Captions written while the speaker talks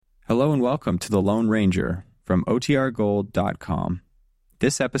Hello and welcome to The Lone Ranger from OTRGold.com.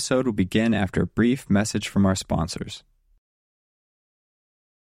 This episode will begin after a brief message from our sponsors.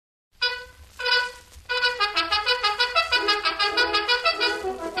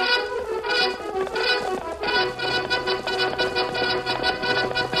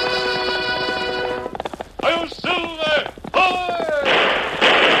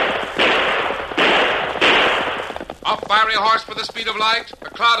 Fiery horse with the speed of light, a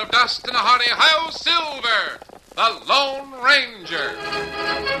cloud of dust, and a hearty Hi-Yo Silver, the Lone Ranger.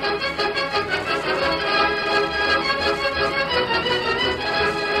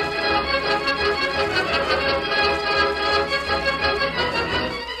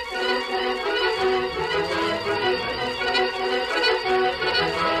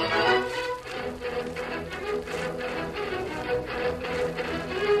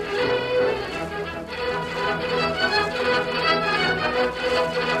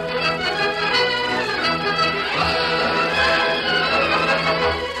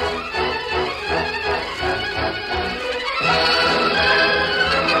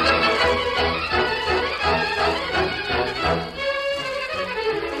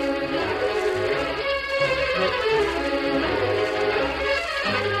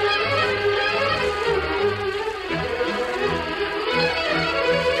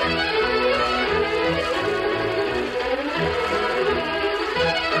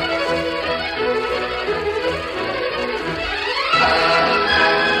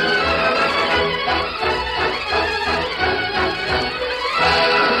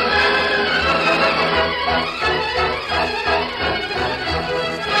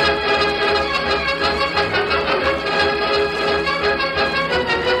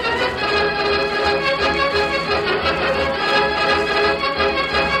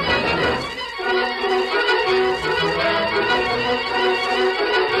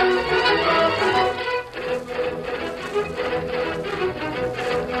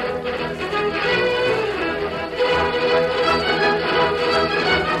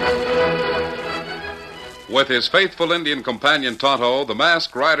 With his faithful Indian companion Tonto, the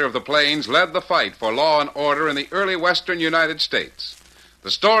masked rider of the plains led the fight for law and order in the early western United States.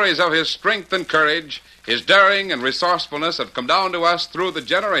 The stories of his strength and courage, his daring and resourcefulness have come down to us through the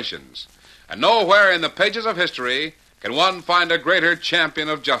generations. And nowhere in the pages of history can one find a greater champion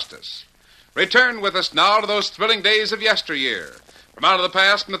of justice. Return with us now to those thrilling days of yesteryear. From out of the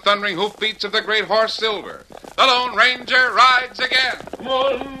past and the thundering hoofbeats of the great horse Silver, the Lone Ranger rides again. Come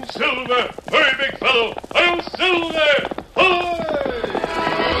on, Silver! Hurry, big fellow! Hi-Yo Silver! Hi!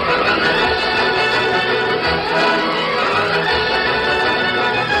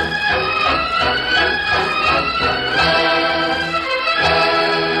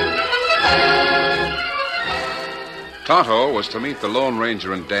 Tonto was to meet the Lone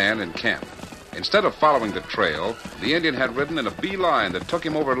Ranger and Dan in camp. Instead of following the trail, the Indian had ridden in a beeline that took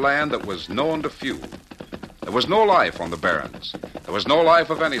him over land that was known to few. There was no life on the Barrens. There was no life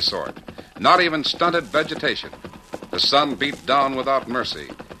of any sort, not even stunted vegetation. The sun beat down without mercy,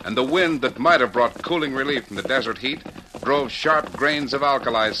 and the wind that might have brought cooling relief from the desert heat drove sharp grains of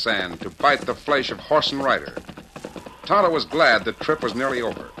alkali sand to bite the flesh of horse and rider. Tonto was glad the trip was nearly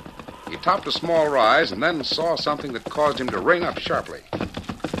over. He topped a small rise and then saw something that caused him to ring up sharply.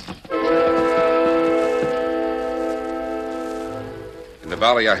 In the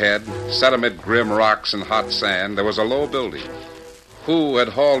valley ahead, set amid grim rocks and hot sand, there was a low building. Who had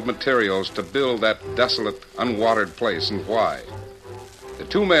hauled materials to build that desolate, unwatered place, and why? The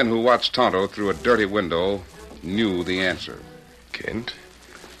two men who watched Tonto through a dirty window knew the answer. Kent,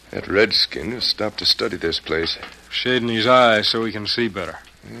 that redskin has stopped to study this place. Shading his eyes so he can see better.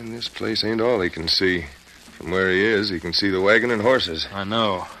 And this place ain't all he can see. From where he is, he can see the wagon and horses. I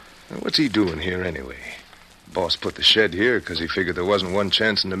know. Now, what's he doing here anyway? Boss put the shed here because he figured there wasn't one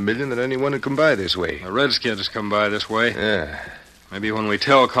chance in a million that anyone would come by this way. The redskins has come by this way. Yeah. Maybe when we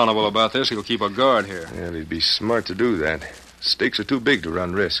tell Constable about this, he'll keep a guard here. Yeah, he'd be smart to do that. Stakes are too big to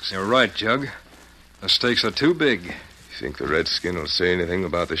run risks. You're right, Jug. The stakes are too big. You think the redskin will say anything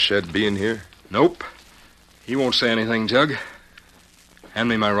about the shed being here? Nope. He won't say anything, Jug. Hand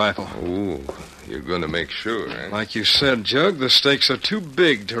me my rifle. Oh, you're going to make sure, eh? Like you said, Jug, the stakes are too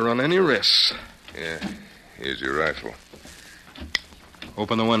big to run any risks. Yeah. Here's your rifle.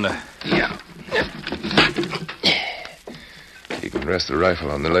 Open the window. Yeah. You can rest the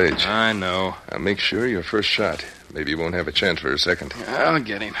rifle on the ledge. I know. Now make sure your first shot. Maybe you won't have a chance for a second. I'll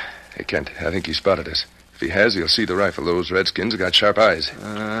get him. Hey, Kent, I think he spotted us. If he has, he'll see the rifle. Those redskins got sharp eyes.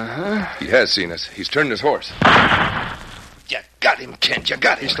 Uh-huh. He has seen us. He's turned his horse. You got him, Kent. You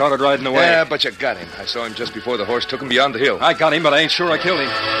got him. He started riding away. Yeah, but you got him. I saw him just before the horse took him beyond the hill. I got him, but I ain't sure I killed him.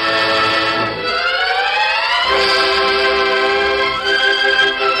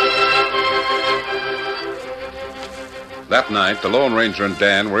 That night, the Lone Ranger and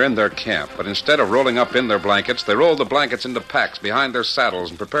Dan were in their camp, but instead of rolling up in their blankets, they rolled the blankets into packs behind their saddles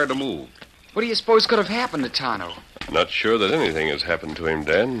and prepared to move. What do you suppose could have happened to Tonto? Not sure that anything has happened to him,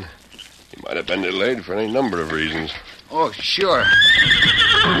 Dan. He might have been delayed for any number of reasons. Oh, sure.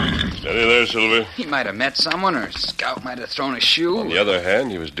 Steady there, Silver. He might have met someone, or Scout might have thrown a shoe. On the other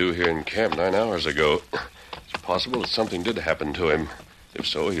hand, he was due here in camp 9 hours ago. It's possible that something did happen to him. If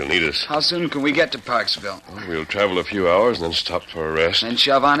so, he'll need us. How soon can we get to Parksville? Well, we'll travel a few hours and then stop for a rest. Then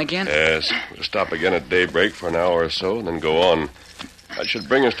shove on again? Yes. We'll stop again at daybreak for an hour or so, and then go on. That should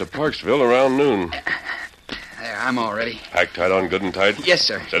bring us to Parksville around noon. There, I'm all ready. Pack tied on good and tight? Yes,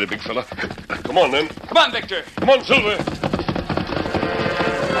 sir. Steady, big fella. Come on, then. Come on, Victor. Come on, Silver.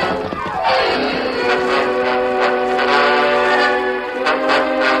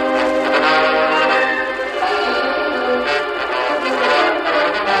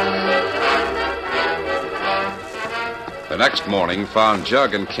 The next morning found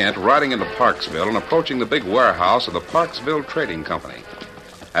Jug and Kent riding into Parksville and approaching the big warehouse of the Parksville Trading Company.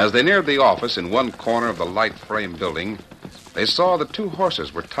 As they neared the office in one corner of the light frame building, they saw the 2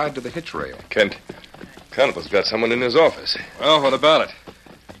 horses were tied to the hitch rail. Kent, Constable got someone in his office. Well, what about it?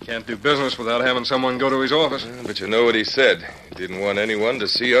 He can't do business without having someone go to his office. But you know what he said. He didn't want anyone to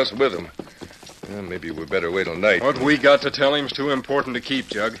see us with him. Well, maybe we better wait till night. What we got to tell him's too important to keep,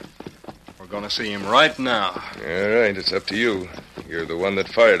 Jug. We're going to see him right now. All right, it's up to you. You're the one that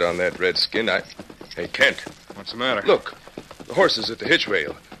fired on that redskin. Hey, Kent. What's the matter? Look, the horses at the hitch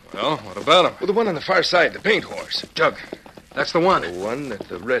rail. Well, what about him? Well, the one on the far side, the paint horse. Jug, that's the one. The one that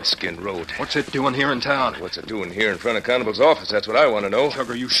the redskin rode. What's it doing here in town? What's it doing here in front of Constable's office? That's what I want to know. Jug,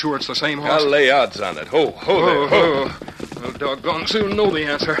 are you sure it's the same horse? I'll lay odds on it. Ho there, ho. Well, doggone soon know the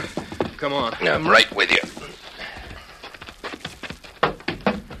answer. Come on. I'm right with you.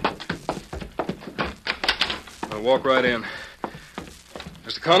 I'll walk right in.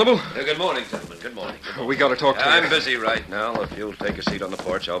 Mr. Constable? Good morning, gentlemen. Good morning. We got to talk to you. I'm busy right now. If you'll take a seat on the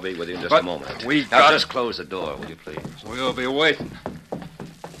porch, I'll be with you in just But a moment. we Now, got- just close the door, will you, please? We'll be waiting.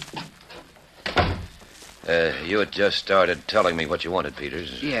 You had just started telling me what you wanted,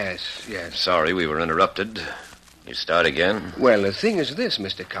 Peters. Yes. Sorry we were interrupted. You start again? Well, the thing is this,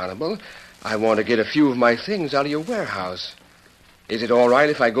 Mr. Constable. I want to get a few of my things out of your warehouse. Is it all right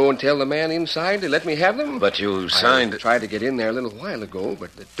if I go and tell the man inside to let me have them? But you signed... I tried to get in there a little while ago,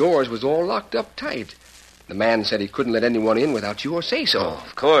 but the doors was all locked up tight. The man said he couldn't let anyone in without your say-so. Oh,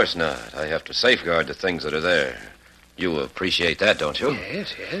 of course not. I have to safeguard the things that are there. You appreciate that, don't you?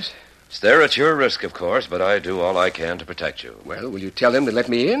 Yes. It's there at your risk, of course, but I do all I can to protect you. Well, will you tell him to let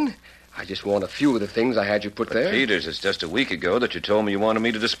me in? I just want a few of the things I had you put there. Peters, it's just a week ago that you told me you wanted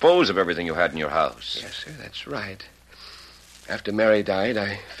me to dispose of everything you had in your house. Yes, sir, that's right. After Mary died,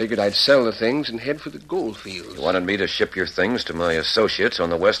 I figured I'd sell the things and head for the gold fields. You wanted me to ship your things to my associates on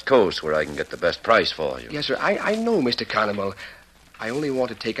the West Coast where I can get the best price for you. Yes, sir, I know, Mr. Constable. I only want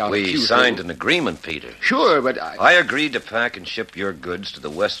to take out a few We signed things. an agreement, Peter. Sure, but I agreed to pack and ship your goods to the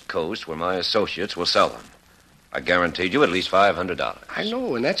West Coast where my associates will sell them. I guaranteed you at least $500. I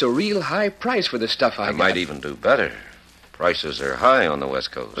know, and that's a real high price for the stuff I got. might even do better. Prices are high on the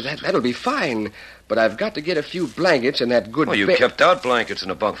West Coast. Well, that'll be fine, but I've got to get a few blankets and that good Well, you bed. kept out blankets in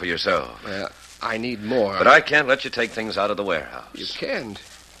a bunk for yourself. Well, I need more. But I can't let you take things out of the warehouse. You can't.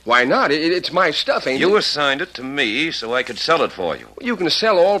 Why not? It's my stuff, ain't it? You assigned it to me so I could sell it for you. You can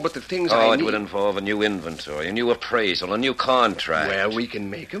sell all but the things I Oh, need. it would involve a new inventory, a new appraisal, a new contract. Well, we can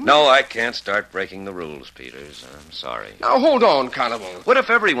make them. No, I can't start breaking the rules, Peters. I'm sorry. Now, hold on, Constable. What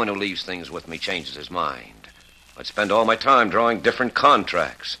if everyone who leaves things with me changes his mind? I'd spend all my time drawing different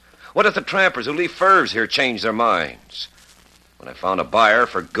contracts. What if the trampers who leave furs here change their minds? When I found a buyer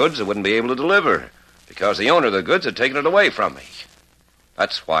for goods, I wouldn't be able to deliver because the owner of the goods had taken it away from me.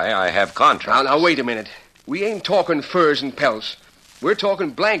 That's why I have contracts. Now, wait a minute. We ain't talking furs and pelts. We're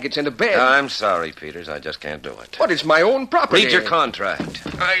talking blankets and a bed. I'm sorry, Peters. I just can't do it. But it's my own property. Read your contract.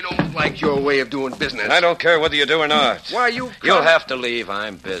 I don't like your way of doing business. And I don't care whether you do or not. Why, you... You'll have to leave.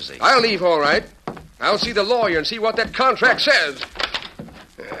 I'm busy. I'll leave, all right. I'll see the lawyer and see what that contract says.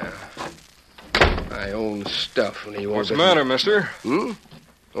 My own stuff. And he What's the matter, mister?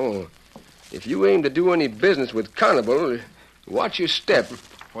 Oh, if you aim to do any business with Constable, watch your step.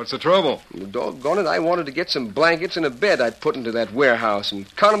 What's the trouble? Doggone it, I wanted to get some blankets and a bed I'd put into that warehouse,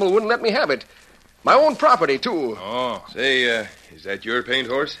 and Constable wouldn't let me have it. My own property, too. Oh. Say, is that your paint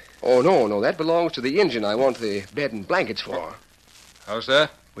horse? Oh, no, that belongs to the engine I want the bed and blankets for. How's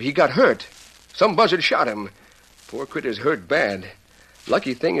that? Well, he got hurt. Some buzzard shot him. Poor critter's hurt bad.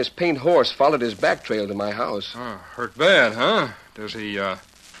 Lucky thing his paint horse followed his back trail to my house. Oh, hurt bad, huh? Does he,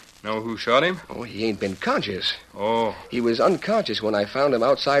 know who shot him? Oh, he ain't been conscious. Oh. He was unconscious when I found him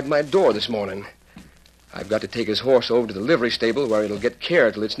outside my door this morning. I've got to take his horse over to the livery stable where it'll get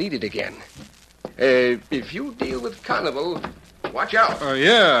care till it's needed again. If you deal with Carnival, watch out.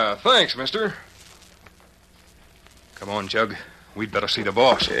 Yeah, thanks, mister. Come on, Jug. We'd better see the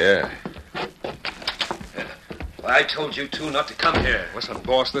boss. Yeah. I told you two not to come here. Listen,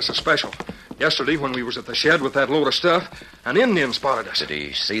 boss, this is special. Yesterday, when we was at the shed with that load of stuff, an Indian spotted us. Did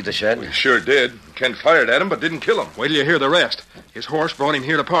he see the shed? We sure did. Kent fired at him, but didn't kill him. Wait till you hear the rest. His horse brought him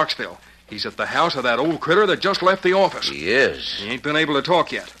here to Parksville. He's at the house of that old critter that just left the office. He is. He ain't been able to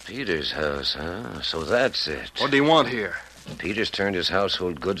talk yet. Peter's house, huh? So that's it. What do you want here? Peter's turned his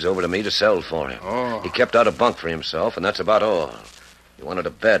household goods over to me to sell for him. Oh. He kept out a bunk for himself, and that's about all. He wanted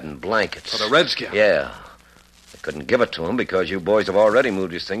a bed and blankets. For the redskin? Yeah. I couldn't give it to him because you boys have already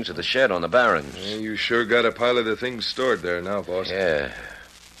moved his things to the shed on the Barrens. Yeah, you sure got a pile of the things stored there now, boss. Yeah.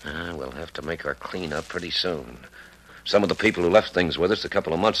 We'll have to make our cleanup pretty soon. Some of the people who left things with us a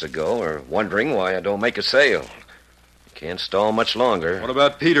couple of months ago are wondering why I don't make a sale. Can't stall much longer. What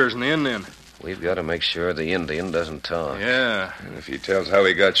about Peters and the Indian? We've got to make sure the Indian doesn't talk. Yeah. And if he tells how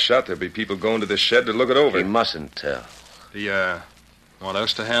he got shot, there'll be people going to the shed to look it over. He mustn't tell. Do you, want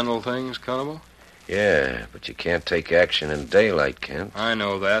us to handle things, Carnival? Yeah, but you can't take action in daylight, Kent. I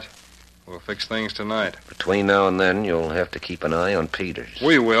know that. We'll fix things tonight. Between now and then, you'll have to keep an eye on Peters.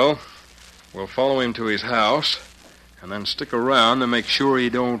 We will. We'll follow him to his house, and then stick around to make sure he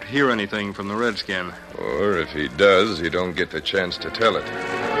don't hear anything from the redskin. Or if he does, he don't get the chance to tell it.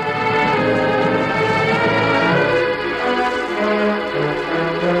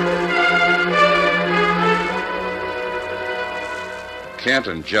 Kent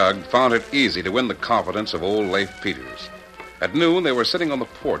and Jug found it easy to win the confidence of old Leif Peters. At noon, they were sitting on the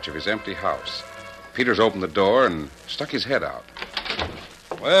porch of his empty house. Peters opened the door and stuck his head out.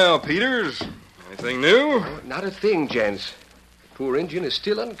 Well, Peters, anything new? Not a thing, gents. Poor Injun is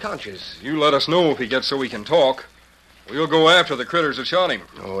still unconscious. You let us know if he gets so he can talk. We'll go after the critters that shot him.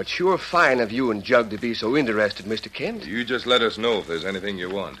 Oh, it's sure fine of you and Jug to be so interested, Mr. Kent. You just let us know if there's anything you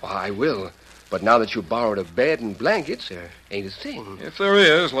want. Oh, I will. But now that you borrowed a bed and blankets, there ain't a thing. If there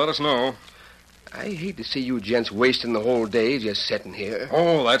is, let us know. I hate to see you gents wasting the whole day just sitting here.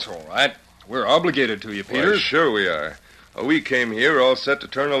 Oh, that's all right. We're obligated to you, Peters. Why, sure we are. We came here all set to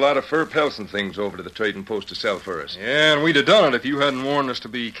turn a lot of fur pelts and things over to the trading post to sell for us. Yeah, and we'd have done it if you hadn't warned us to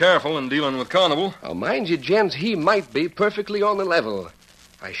be careful in dealing with Carnival. Now, mind you, gents, he might be perfectly on the level.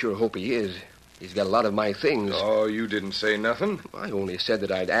 I sure hope he is. He's got a lot of my things. Oh, you didn't say nothing? I only said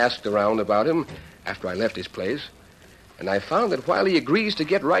that I'd asked around about him after I left his place. And I found that while he agrees to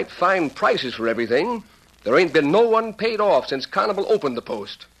get right fine prices for everything, there ain't been no one paid off since Carnival opened the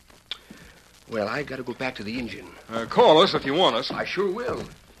post. Well, I got to go back to the engine. Call us if you want us. I sure will.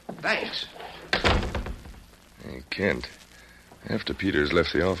 Thanks. Hey, Kent. After Peters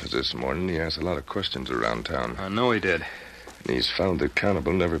left the office this morning, he asked a lot of questions around town. I know he did. And he's found that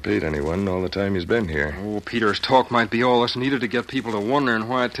Carnival never paid anyone all the time he's been here. Oh, Peter's talk might be all that's needed to get people to wondering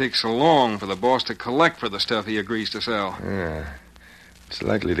why it takes so long for the boss to collect for the stuff he agrees to sell. Yeah. It's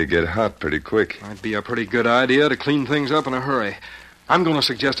likely to get hot pretty quick. Might be a pretty good idea to clean things up in a hurry. I'm going to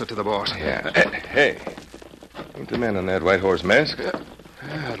suggest it to the boss. Yeah. Hey. Ain't the man on that white horse masked?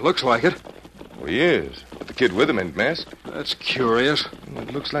 It looks like it. Oh, he is. But the kid with him ain't masked. That's curious.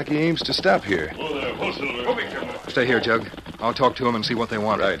 It looks like he aims to stop here. Oh, there. Whoa, Silver. Stay here, Jug. I'll talk to him and see what they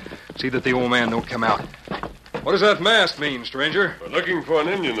want. Right. See that the old man don't come out. What does that mask mean, stranger? We're looking for an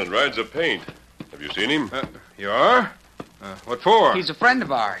Indian that rides a paint. Have you seen him? You are? What for? He's a friend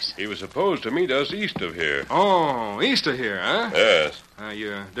of ours. He was supposed to meet us east of here. Oh, east of here, huh? Yes.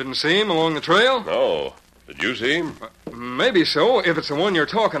 You didn't see him along the trail? No. Did you see him? Maybe so, if it's the one you're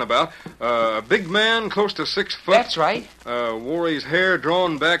talking about. A big man, close to 6 foot. That's right. Wore his hair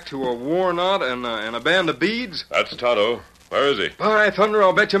drawn back to a war knot and a band of beads. That's Tonto. Where is he? By thunder,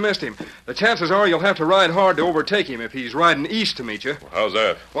 I'll bet you missed him. The chances are you'll have to ride hard to overtake him if he's riding east to meet you. How's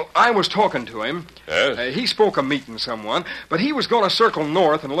that? Well, I was talking to him. Yes? He spoke of meeting someone, but he was going to circle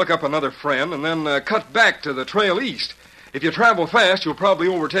north and look up another friend and then cut back to the trail east. If you travel fast, you'll probably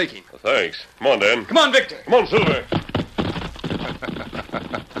overtake him. Thanks. Come on, Dan. Come on, Victor. Come on, Silver.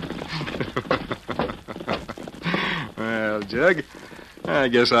 Well, Jug, I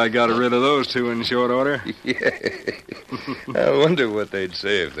guess I got rid of those two in short order. Yeah. I wonder what they'd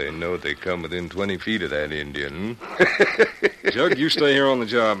say if they know they come within 20 feet of that Indian. Jug, you stay here on the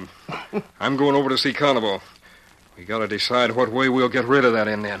job. I'm going over to see Carnival. We gotta decide what way we'll get rid of that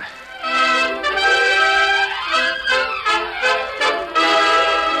Indian.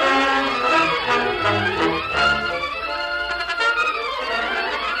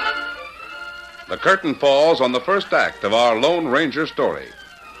 The curtain falls on the first act of our Lone Ranger story.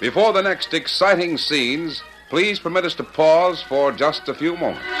 Before the next exciting scenes, please permit us to pause for just a few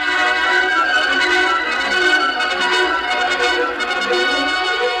moments.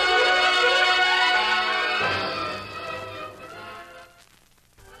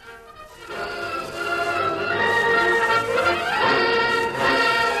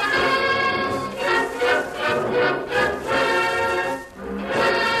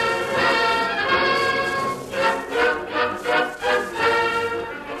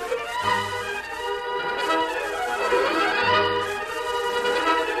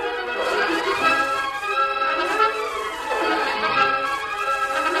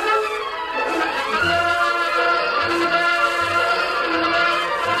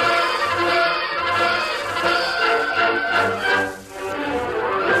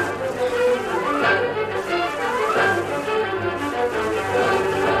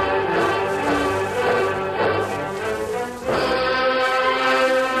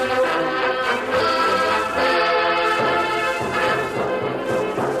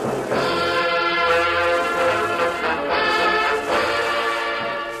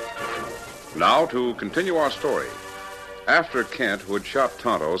 Now, to continue our story. After Kent, who had shot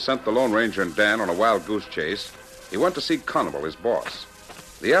Tonto, sent the Lone Ranger and Dan on a wild goose chase, he went to see Conable, his boss.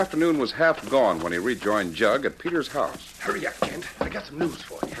 The afternoon was half gone when he rejoined Jug at Peter's house. Hurry up, Kent. I got some news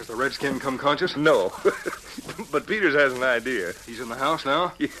for you. Has the redskin come conscious? No, but Peters has an idea. He's in the house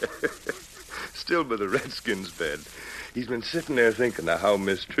now? Yeah. Still by the Redskin's bed. He's been sitting there thinking of how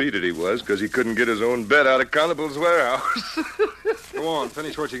mistreated he was because he couldn't get his own bed out of Conable's warehouse. Go on,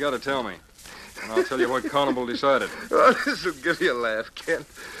 finish what you got to tell me. And I'll tell you what Conable decided. Well, this will give you a laugh, Kent.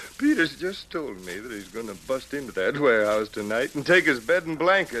 Peters just told me that he's going to bust into that warehouse tonight and take his bed and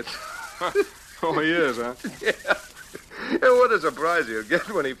blankets. Oh, he is, huh? Yeah. And what a surprise he'll get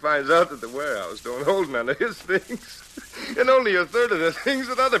when he finds out that the warehouse don't hold none of his things. And only a third of the things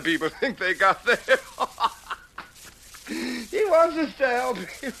that other people think they got there. He wants us to help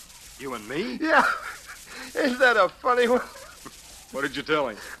him. You and me? Yeah. Isn't that a funny one? What did you tell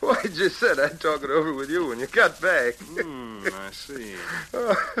him? Well, I just said I'd talk it over with you when you got back. I see.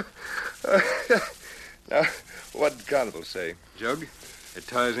 Now, what'd Conable say? Jug, it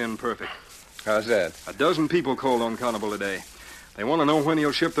ties in perfect. How's that? A dozen people called on Conable today. They want to know when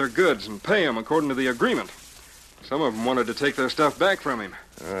he'll ship their goods and pay them according to the agreement. Some of them wanted to take their stuff back from him.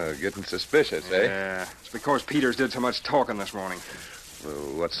 Getting suspicious, eh? Yeah, it's because Peters did so much talking this morning.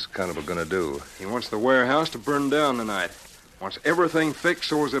 Well, what's Conable going to do? He wants the warehouse to burn down tonight. Wants everything fixed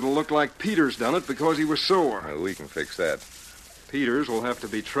so as it'll look like Peters done it because he was sore. Well, we can fix that. Peters will have to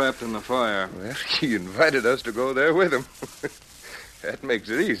be trapped in the fire. Well, he invited us to go there with him. That makes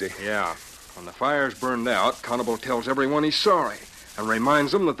it easy. Yeah. When the fire's burned out, Conable tells everyone he's sorry and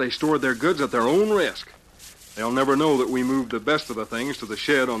reminds them that they stored their goods at their own risk. They'll never know that we moved the best of the things to the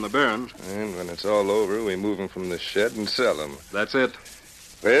shed on the Barrens. And when it's all over, we move them from the shed and sell them. That's it.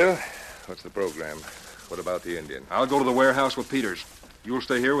 Well, what's the program? What about the Indian? I'll go to the warehouse with Peters. You'll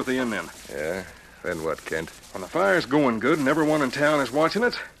stay here with the Indian. Yeah? Then what, Kent? When the fire's going good and everyone in town is watching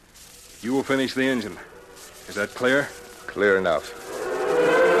it, you will finish the engine. Is that clear? Clear enough.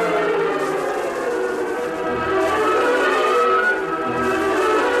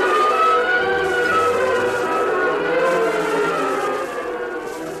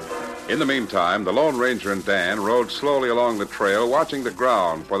 In the meantime, the Lone Ranger and Dan rode slowly along the trail, watching the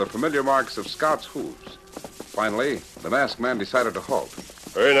ground for the familiar marks of Scout's hooves. Finally, the masked man decided to halt.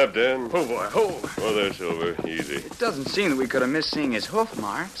 Hurry up, Dan. Oh, boy, oh. Oh, there, Silver. Easy. It doesn't seem that we could have missed seeing his hoof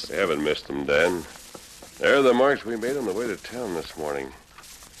marks. We haven't missed them, Dan. They're the marks we made on the way to town this morning.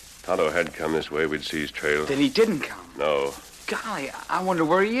 Tonto had come this way, we'd see his trail. Then he didn't come. No. Golly, I wonder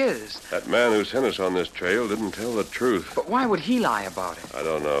where he is. That man who sent us on this trail didn't tell the truth. But why would he lie about it? I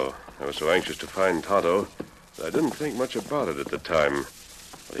don't know. I was so anxious to find Tonto that I didn't think much about it at the time.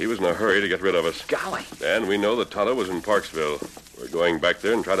 But he was in a hurry to get rid of us. Golly. And we know that Tonto was in Parksville. We're going back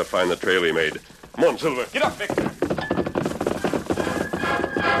there and try to find the trail he made. Come on, Silver. Get up, Vic.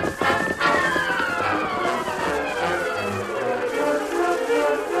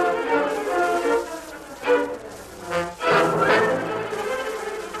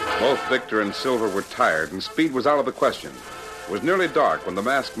 Both Victor and Silver were tired, and speed was out of the question. It was nearly dark when the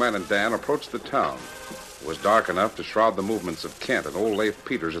masked man and Dan approached the town. It was dark enough to shroud the movements of Kent and old Leif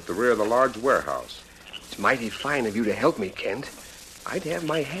Peters at the rear of the large warehouse. It's mighty fine of you to help me, Kent. I'd have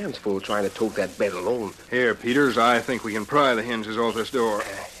my hands full trying to tote that bed alone. Here, Peters, I think we can pry the hinges off this door.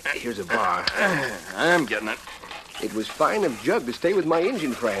 Here's a bar. I'm getting it. It was fine of Jug to stay with my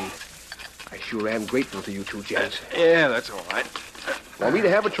Indian friend. I sure am grateful to you two gents. Yeah, that's all right. Want me to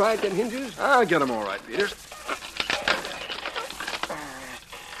have a try at them hinges? I'll get them all right, Peters.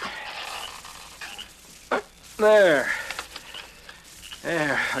 There.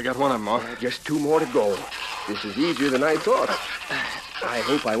 There, I got one of them off. Just 2 more to go. This is easier than I thought. I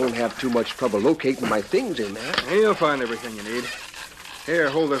hope I won't have too much trouble locating my things in there. You'll find everything you need. Here,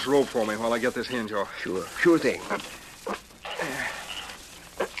 hold this rope for me while I get this hinge off. Sure thing.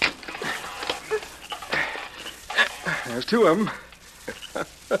 There's 2 of them.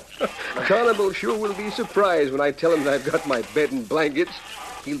 Carnival sure will be surprised when I tell him that I've got my bed and blankets.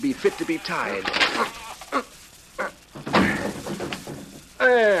 He'll be fit to be tied.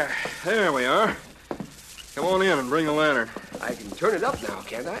 There we are. Come on in and bring the lantern. I can turn it up now,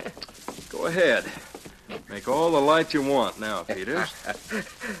 can't I? Go ahead. Make all the light you want now, Peters.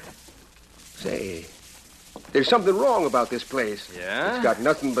 Say, there's something wrong about this place. Yeah? It's got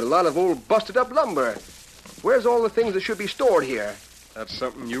nothing but a lot of old busted-up lumber. Where's all the things that should be stored here? That's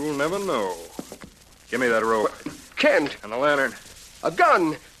something you'll never know. Give me that rope. Kent! And the lantern. A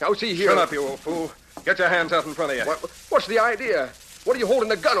gun! Now, see here. Shut up, you old fool. Get your hands out in front of you. What's the idea? What are you holding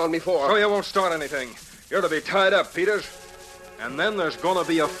the gun on me for? So you won't start anything. You're to be tied up, Peters. And then there's gonna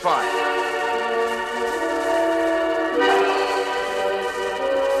be a fight.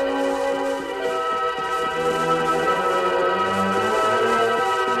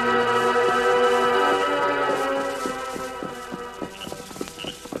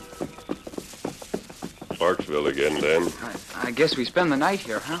 Parksville again, Dan. I guess we spend the night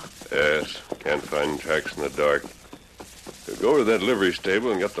here, huh? Yes. Can't find tracks in the dark. We'll go to that livery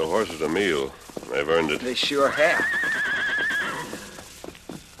stable and get the horses a meal. They've earned it. They sure have.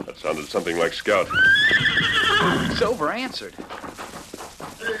 That sounded something like Scout. Silver answered.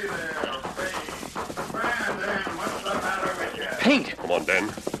 Hey there, Paint. Brandon, what's the matter with you? Paint! Come on, Dan.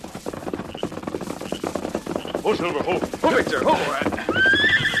 Oh, Silver, ho. Oh, Victor, hold it.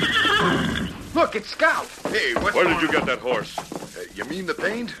 Look, it's Scout. Hey, what's Where going did you get that horse? You mean the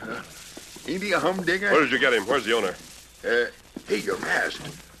Paint? Ain't he a humdinger? Where did you get him? Where's the owner? Hey, you're masked.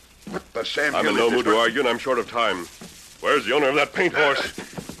 What the Sam I'm Hill in is no this mood to argue, and I'm short of time. Where's the owner of that paint horse?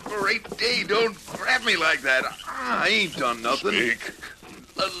 Great day, don't grab me like that. I ain't done nothing. Speak.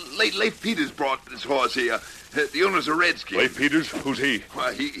 Leif Peters brought this horse here. The owner's a redskin. Leif Peters? Who's he?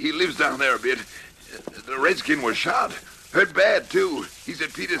 Well, he lives down there a bit. The redskin was shot. Hurt bad, too. He's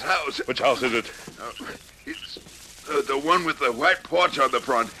at Peters' house. Which house is it? It's the one with the white porch on the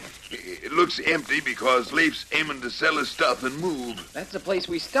front. It looks empty because Leif's aiming to sell his stuff and move. That's the place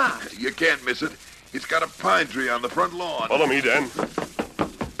we stopped. You can't miss it. It's got a pine tree on the front lawn. Follow me, Dan.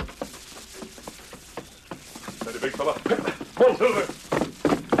 Steady, big fella. Come on, Silver.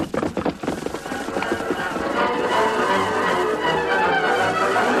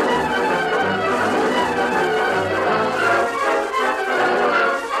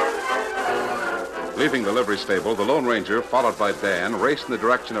 Leaving the livery stable, the Lone Ranger, followed by Dan, raced in the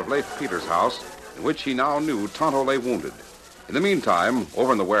direction of Leif Peters' house, in which he now knew Tonto lay wounded. In the meantime,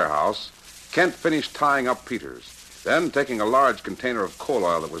 over in the warehouse, Kent finished tying up Peters. Then, taking a large container of coal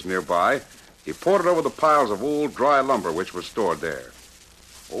oil that was nearby, he poured it over the piles of old, dry lumber which was stored there.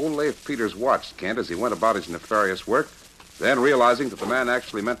 Old Leif Peters watched Kent as he went about his nefarious work. Then, realizing that the man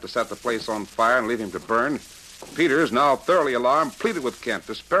actually meant to set the place on fire and leave him to burn, Peters, now thoroughly alarmed, pleaded with Kent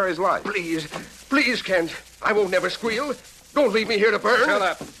to spare his life. Please, Kent. I won't never squeal. Don't leave me here to burn. Shut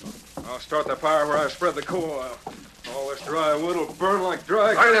up. I'll start the fire where I spread the coal oil. All this dry wood will burn like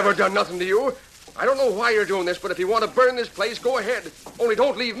dry... I never done nothing to you. I don't know why you're doing this, but if you want to burn this place, go ahead. Only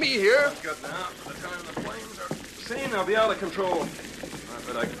don't leave me here. That's good now. By the time the flames are seen, they'll be out of control. I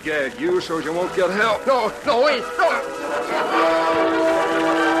bet I gag you so you won't get help. No, wait, no.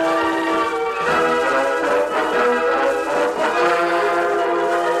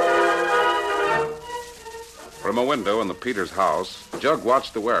 From a window in the Peters house, Jug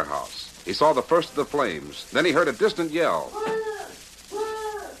watched the warehouse. He saw the first of the flames. Then he heard a distant yell.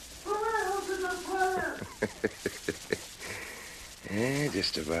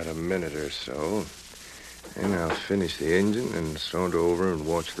 Just about a minute or so. And I'll finish the engine and saunter over and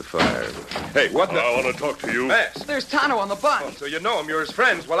watch the fire. Hey, what the... I want to talk to you. Fast. There's Tonto on the bus. Oh, so you know him. You're his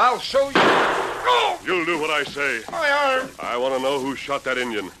friends. Well, I'll show you. Go! You'll do what I say. My arm. I want to know who shot that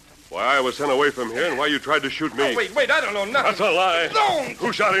Indian. Why I was sent away from here and why you tried to shoot me. Oh, wait, I don't know nothing. That's a lie. No!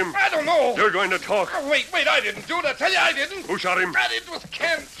 Who shot him? I don't know. You're going to talk. Oh, wait, I didn't do it. I tell you I didn't. Who shot him? It was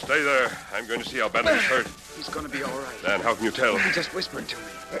Kent. Stay there. I'm going to see how badly he's hurt. He's going to be all right. Dan, how can you tell? He just whispered to me.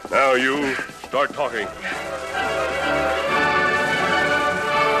 Now you start talking.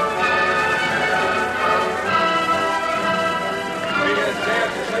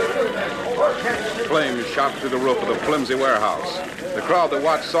 Flames shot through the roof of the flimsy warehouse. The crowd that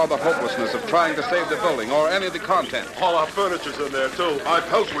watched saw the hopelessness of trying to save the building or any of the contents. All our furniture's in there, too. My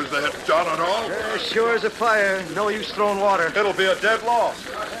pouch was there. John and all. Sure as a fire. No use throwing water. It'll be a dead loss.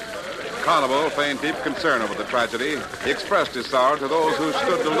 Constable feigned deep concern over the tragedy. He expressed his sorrow to those who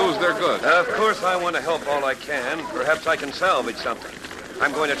stood to lose their goods. Of course, I want to help all I can. Perhaps I can salvage something.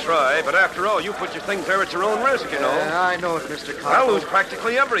 I'm going to try, but after all, you put your things there at your own risk, you know. I know it, Mr. Constable. I'll lose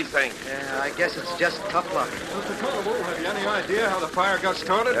practically everything. I guess it's just tough luck. Mr. Constable, have you any idea how the fire got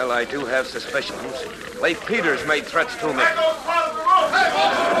started? Well, I do have suspicions. Leif Peters made threats to me. The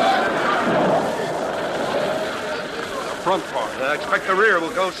front part. I expect the rear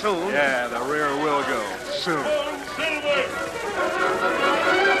will go soon. Yeah, the rear will go soon.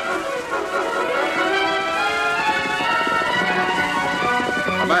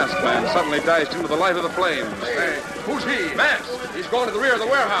 A masked man suddenly dashed into the light of the flames. Hey, who's he? Max. He's going to the rear of the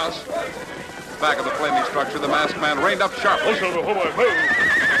warehouse. Back of the flaming structure, the masked man reined up sharply. Silver, hold on, move.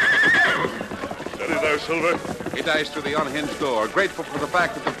 Steady there, Silver. He dashed through the unhinged door, grateful for the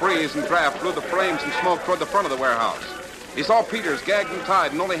fact that the breeze and draft blew the flames and smoke toward the front of the warehouse. He saw Peters gagged and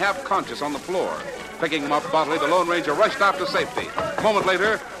tied and only half conscious on the floor. Picking him up bodily, the Lone Ranger rushed out to safety. A moment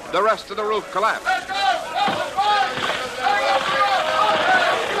later, the rest of the roof collapsed.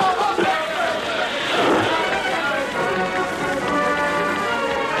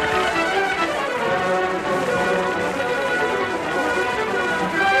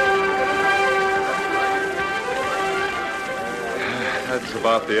 That's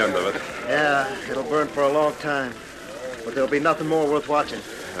about the end of it. Yeah, it'll burn for a long time. But there'll be nothing more worth watching.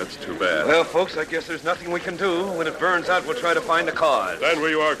 That's too bad. Well, folks, I guess there's nothing we can do. When it burns out, we'll try to find the cause. Stand where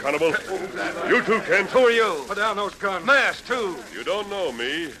you are, Constable. You too, Kent. Who are you? Put down those guns. Mask, too. You don't know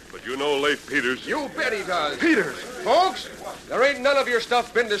me, but you know Leif Peters. You bet he does. Peters. Folks, there ain't none of your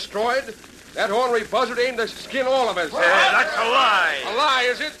stuff been destroyed. That ornery buzzard aimed to skin all of us. That's a lie. A lie,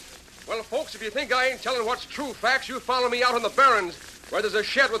 is it? Well, folks, if you think I ain't telling what's true facts, you follow me out on the Barrens, where there's a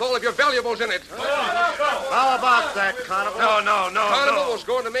shed with all of your valuables in it. How about that, Constable? No. Constable was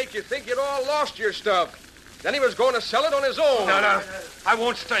going to make you think you'd all lost your stuff. Then he was going to sell it on his own. No. I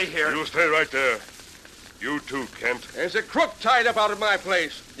won't stay here. You stay right there. You too, Kent. There's a crook tied up out at my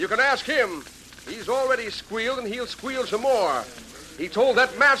place. You can ask him. He's already squealed, and he'll squeal some more. He told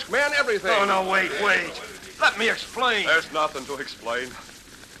that masked man everything. No, wait. Let me explain. There's nothing to explain.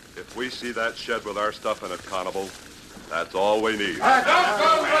 If we see that shed with our stuff in it, Constable, that's all we need.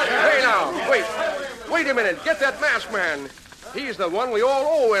 Hey, now, wait a minute. Get that masked man. He's the one we all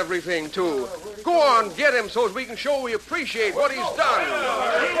owe everything to. Go on, get him so as we can show we appreciate what he's done.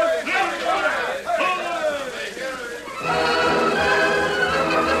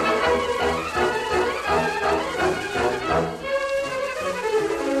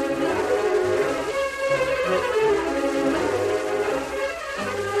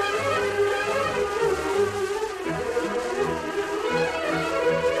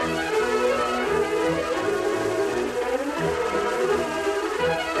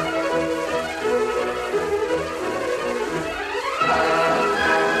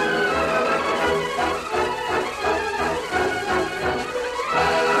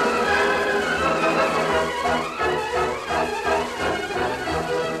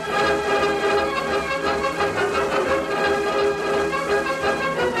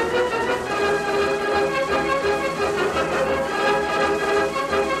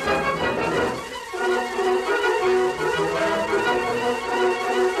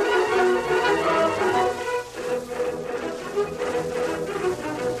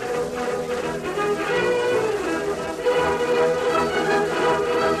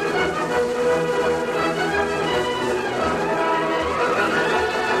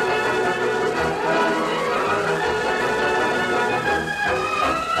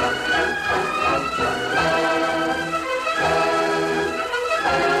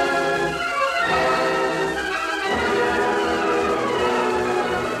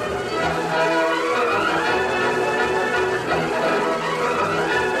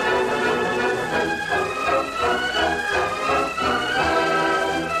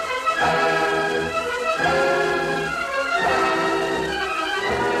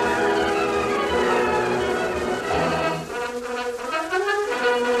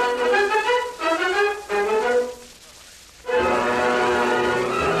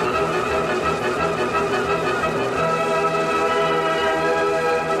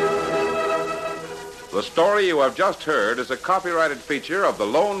 The story you have just heard is a copyrighted feature of the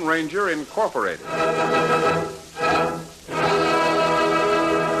Lone Ranger Incorporated.